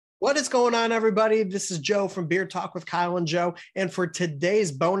What is going on, everybody? This is Joe from Beer Talk with Kyle and Joe. And for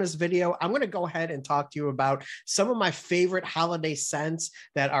today's bonus video, I'm going to go ahead and talk to you about some of my favorite holiday scents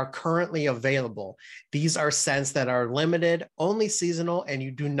that are currently available. These are scents that are limited, only seasonal, and you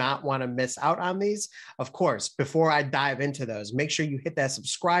do not want to miss out on these. Of course, before I dive into those, make sure you hit that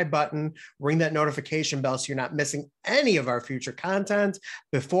subscribe button, ring that notification bell so you're not missing any of our future content.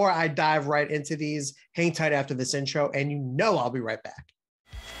 Before I dive right into these, hang tight after this intro, and you know I'll be right back.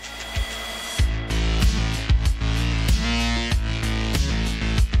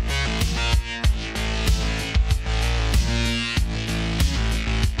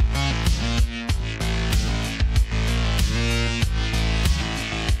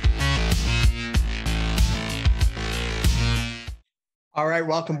 All right,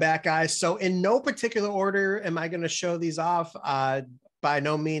 welcome back, guys. So in no particular order am I going to show these off. By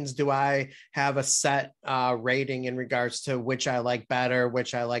no means do I have a set rating in regards to which I like better,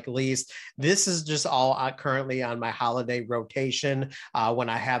 which I like least. This is just all currently on my holiday rotation when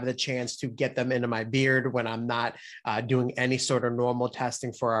I have the chance to get them into my beard, when I'm not doing any sort of normal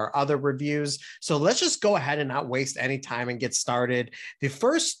testing for our other reviews. So let's just go ahead and not waste any time and get started. The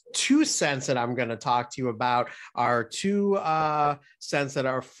first two scents that I'm going to talk to you about are two scents that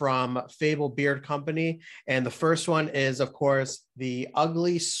are from Fable Beard Company. And the first one is, of course, the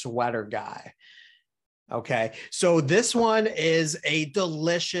Ugly Sweater Guy. Okay, so this one is a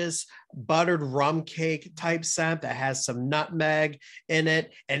delicious buttered rum cake type scent that has some nutmeg in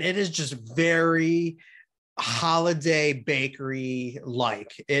it, and it is just very holiday bakery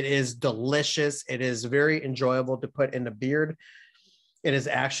like. It is delicious. It is very enjoyable to put in the beard. It is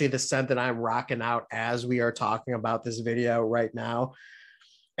actually the scent that I'm rocking out as we are talking about this video right now.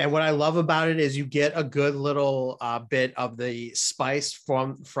 And what I love about it is you get a good little bit of the spice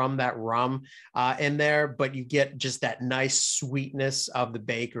from that rum in there, but you get just that nice sweetness of the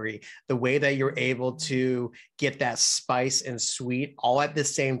bakery. The way that you're able to get that spice and sweet all at the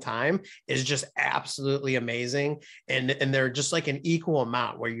same time is just absolutely amazing. And they're just like an equal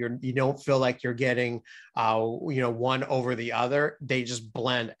amount where you don't feel like you're getting one over the other. They just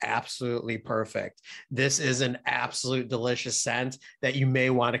blend absolutely perfect. This is an absolute delicious scent that you may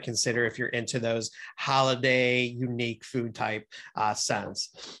want to consider if you're into those holiday unique food type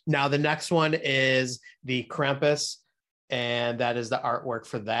scents. Now, the next one is the Krampus, and that is the artwork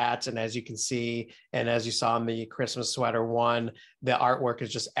for that. And as you can see, and as you saw in the Christmas sweater one, the artwork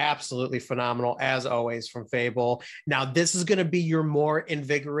is just absolutely phenomenal, as always, from Fable. Now, this is going to be your more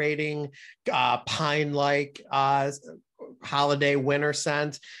invigorating pine-like holiday winter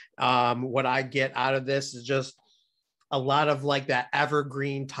scent. What I get out of this is just a lot of like that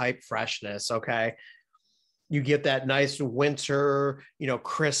evergreen type freshness. Okay. You get that nice winter,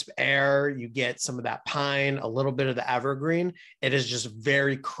 crisp air. You get some of that pine, a little bit of the evergreen. It is just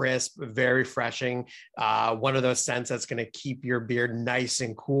very crisp, very refreshing. One of those scents that's going to keep your beard nice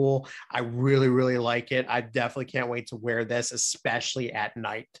and cool. I really, really like it. I definitely can't wait to wear this, especially at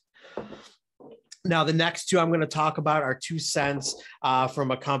night. Now, the next two I'm going to talk about are two scents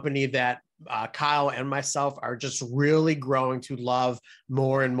from a company that Kyle and myself are just really growing to love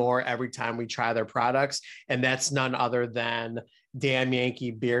more and more every time we try their products. And that's none other than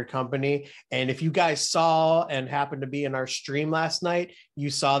Yankee Beard Company. And if you guys saw and happened to be in our stream last night, you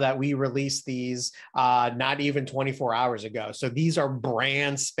saw that we released these not even 24 hours ago. So these are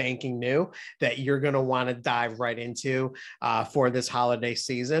brand spanking new that you're going to want to dive right into for this holiday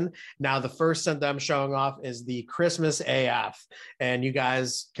season. Now, the first scent that I'm showing off is the Christmas AF. And you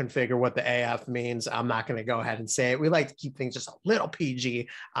guys can figure what the AF means. I'm not going to go ahead and say it. We like to keep things just a little PG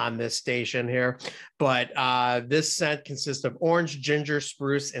on this station here. But this scent consists of orange, ginger,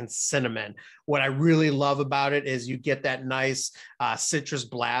 spruce, and cinnamon. What I really love about it is you get that nice citrus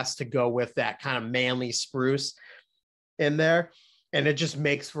blast to go with that kind of manly spruce in there. And it just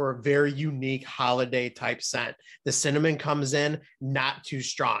makes for a very unique holiday type scent. The cinnamon comes in not too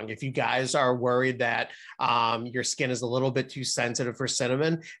strong. If you guys are worried that your skin is a little bit too sensitive for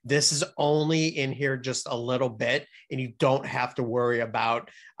cinnamon, this is only in here just a little bit, and you don't have to worry about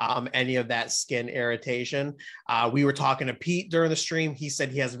any of that skin irritation. We were talking to Pete during the stream. He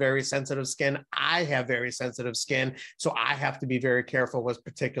said he has very sensitive skin. I have very sensitive skin, so I have to be very careful with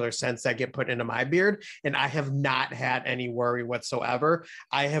particular scents that get put into my beard, and I have not had any worry whatsoever.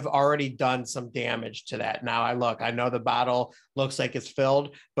 I have already done some damage to that. Now, I know the bottle looks like it's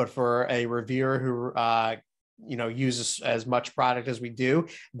filled, but for a reviewer who uses as much product as we do,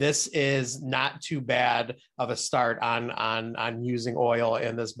 this is not too bad of a start on using oil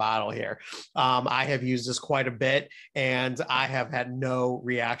in this bottle here. I have used this quite a bit, and I have had no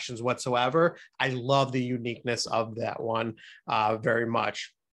reactions whatsoever. I love the uniqueness of that one very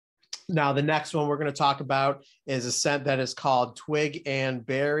much. Now, the next one we're going to talk about is a scent that is called Twig and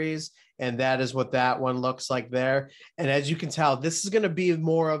Berries. And that is what that one looks like there. And as you can tell, this is going to be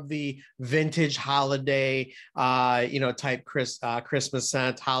more of the vintage holiday, type Christmas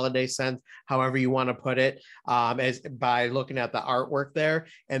scent, holiday scent, however you want to put it, as by looking at the artwork there.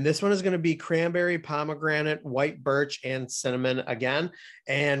 And this one is going to be cranberry, pomegranate, white birch, and cinnamon again.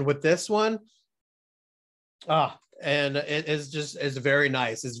 And with this one, and it is just, it's very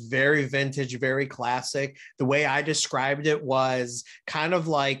nice. It's very vintage, very classic. The way I described it was kind of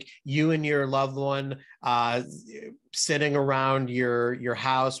like you and your loved one sitting around your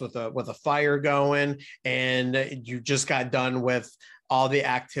house with a fire going, and you just got done with all the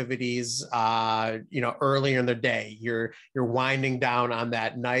activities earlier in the day. You're winding down on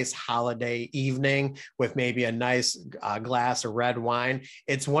that nice holiday evening with maybe a nice glass of red wine.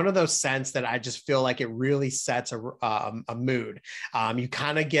 It's one of those scents that I just feel like it really sets a mood. You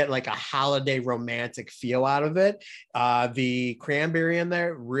kind of get like a holiday romantic feel out of it. The cranberry in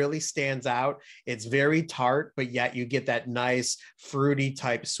there really stands out. It's very tart, but yet you get that nice fruity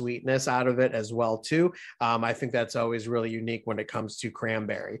type sweetness out of it as well too. I think that's always really unique when it comes to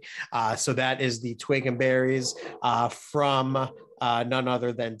cranberry. So that is the Twig and Berries from none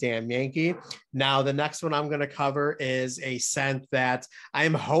other than Damn Yankee. Now, the next one I'm going to cover is a scent that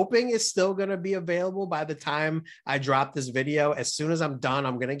I'm hoping is still going to be available by the time I drop this video. As soon as I'm done,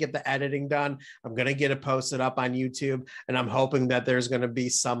 I'm going to get the editing done. I'm going to get it posted up on YouTube, and I'm hoping that there's going to be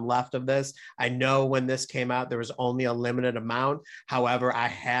some left of this. I know when this came out, there was only a limited amount. However, I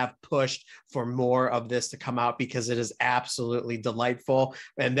have pushed for more of this to come out because it is absolutely delightful.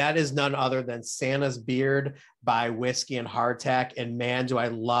 And that is none other than Santa's Beard by Whiskey and Hardtack. And man, do I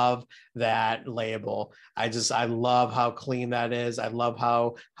love that label. I love how clean that is. I love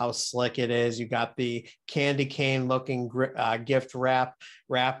how slick it is. You got the candy cane looking gift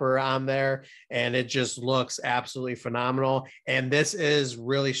wrapper on there, and it just looks absolutely phenomenal. And this is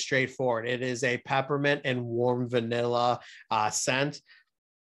really straightforward. It is a peppermint and warm vanilla scent.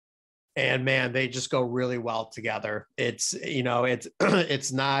 And man, they just go really well together. It's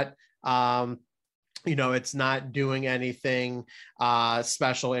it's not it's not doing anything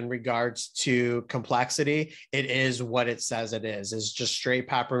special in regards to complexity. It is what it says it is. It's just straight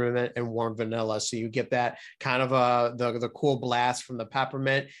peppermint and warm vanilla. So you get that kind of the cool blast from the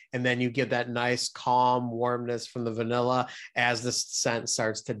peppermint, and then you get that nice calm warmness from the vanilla as the scent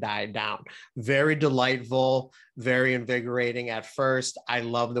starts to die down. Very delightful, very invigorating at first. I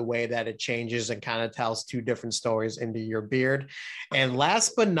love the way that it changes and kind of tells two different stories into your beard. And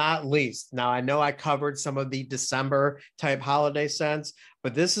last but not least, now I know I covered some of the December type holiday scents,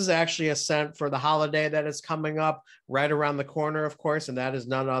 but this is actually a scent for the holiday that is coming up right around the corner, of course, and that is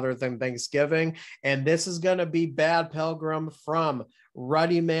none other than Thanksgiving. And this is going to be Bad Pilgrim from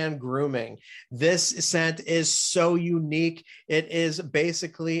Ruddy Man Grooming. This scent is so unique. It is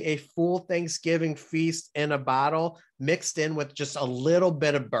basically a full Thanksgiving feast in a bottle mixed in with just a little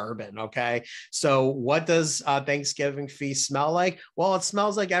bit of bourbon. Okay. So what does Thanksgiving feast smell like? Well, it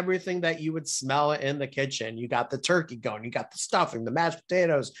smells like everything that you would smell in the kitchen. You got the turkey going, you got the stuffing, the mashed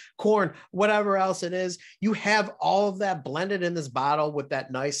potatoes, corn, whatever else it is. You have all of that blended in this bottle with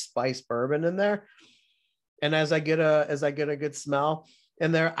that nice spiced bourbon in there. And as I get a good smell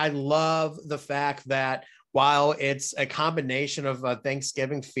in there, I love the fact that while it's a combination of a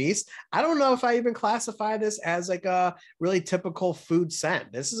Thanksgiving feast, I don't know if I even classify this as like a really typical food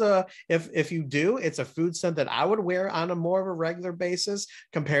scent. This is if you do, it's a food scent that I would wear on a more of a regular basis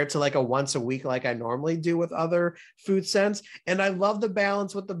compared to like a once a week like I normally do with other food scents. And I love the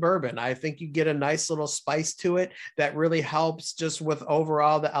balance with the bourbon. I think you get a nice little spice to it that really helps just with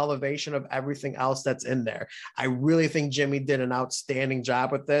overall the elevation of everything else that's in there. I really think Jimmy did an outstanding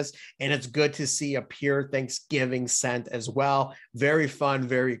job with this, and it's good to see a pure Thanksgiving scent as well. Very fun,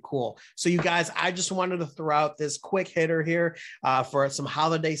 very cool. So you guys, I just wanted to throw out this quick hitter here for some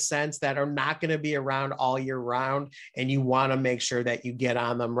holiday scents that are not going to be around all year round, and you want to make sure that you get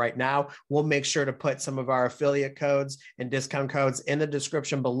on them right now. We'll make sure to put some of our affiliate codes and discount codes in the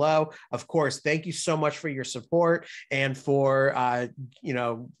description below. Of course, thank you so much for your support and for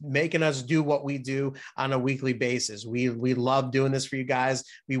making us do what we do on a weekly basis. We love doing this for you guys.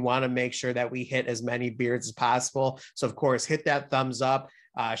 We want to make sure that we hit as many beers as possible. So of course, hit that thumbs up.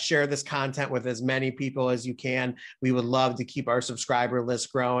 Share this content with as many people as you can. We would love to keep our subscriber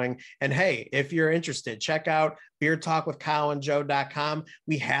list growing. And hey, if you're interested, check out beertalkwithkyleandjoe.com.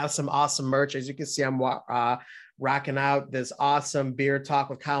 We have some awesome merch. As you can see, I'm rocking out this awesome Beer Talk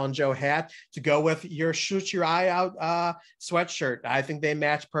with Kyle and Joe hat to go with your Shoot Your Eye Out sweatshirt. I think they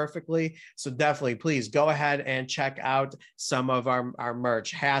match perfectly. So definitely, please go ahead and check out some of our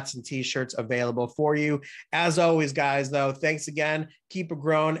merch, hats and t-shirts available for you. As always, guys, though, thanks again. Keep it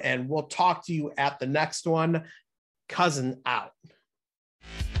growing, and we'll talk to you at the next one. Cousin out.